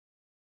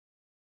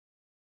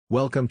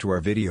Welcome to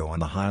our video on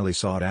the highly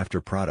sought-after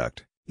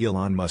product,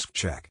 Elon Musk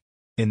Check.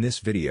 In this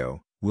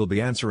video, we'll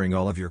be answering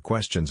all of your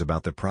questions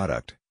about the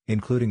product,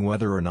 including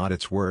whether or not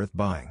it's worth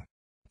buying.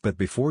 But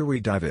before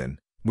we dive in,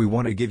 we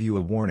want to give you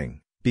a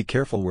warning: be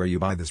careful where you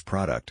buy this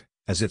product,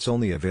 as it's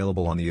only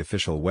available on the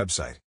official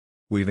website.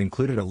 We've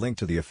included a link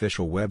to the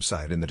official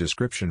website in the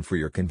description for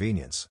your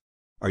convenience.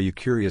 Are you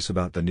curious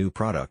about the new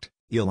product,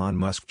 Elon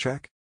Musk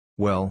Check?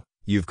 Well,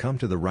 you've come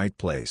to the right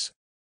place.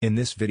 In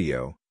this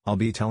video, I'll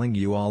be telling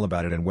you all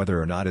about it and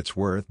whether or not it's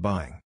worth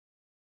buying.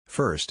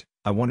 First,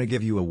 I want to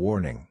give you a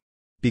warning.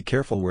 Be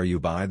careful where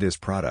you buy this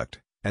product,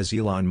 as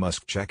Elon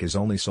Musk Check is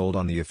only sold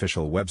on the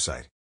official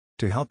website.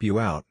 To help you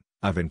out,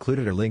 I've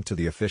included a link to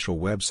the official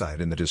website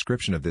in the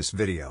description of this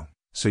video,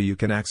 so you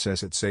can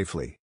access it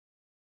safely.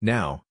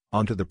 Now,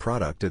 onto the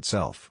product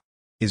itself.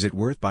 Is it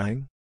worth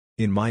buying?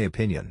 In my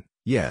opinion,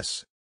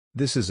 yes.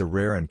 This is a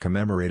rare and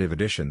commemorative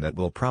edition that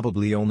will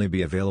probably only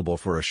be available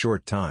for a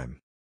short time.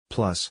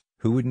 Plus,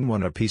 who wouldn't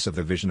want a piece of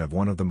the vision of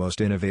one of the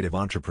most innovative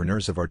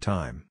entrepreneurs of our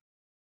time?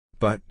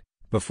 But,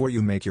 before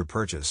you make your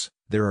purchase,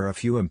 there are a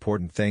few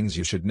important things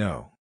you should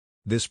know.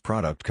 This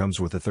product comes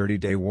with a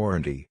 30-day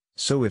warranty,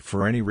 so if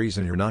for any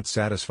reason you're not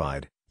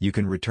satisfied, you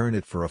can return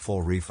it for a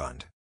full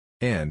refund.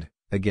 And,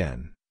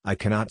 again, I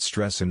cannot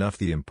stress enough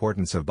the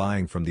importance of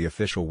buying from the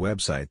official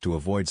website to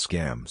avoid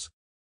scams.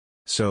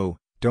 So,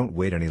 don't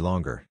wait any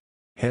longer.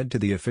 Head to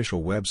the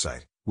official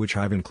website, which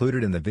I've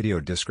included in the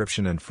video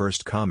description and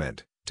first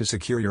comment, to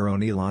secure your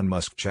own Elon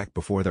Musk Check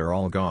before they're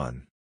all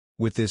gone.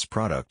 With this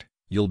product,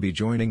 you'll be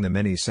joining the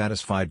many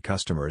satisfied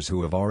customers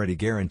who have already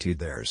guaranteed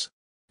theirs.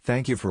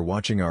 Thank you for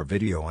watching our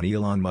video on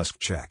Elon Musk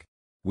Check.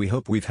 We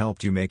hope we've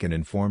helped you make an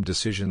informed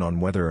decision on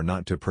whether or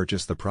not to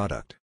purchase the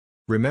product.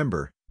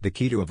 Remember, the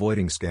key to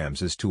avoiding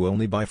scams is to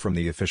only buy from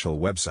the official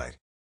website.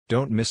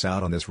 Don't miss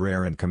out on this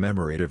rare and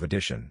commemorative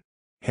edition.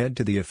 Head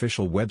to the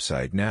official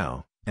website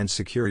now, and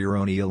secure your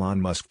own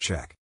Elon Musk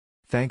Check.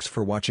 Thanks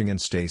for watching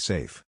and stay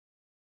safe.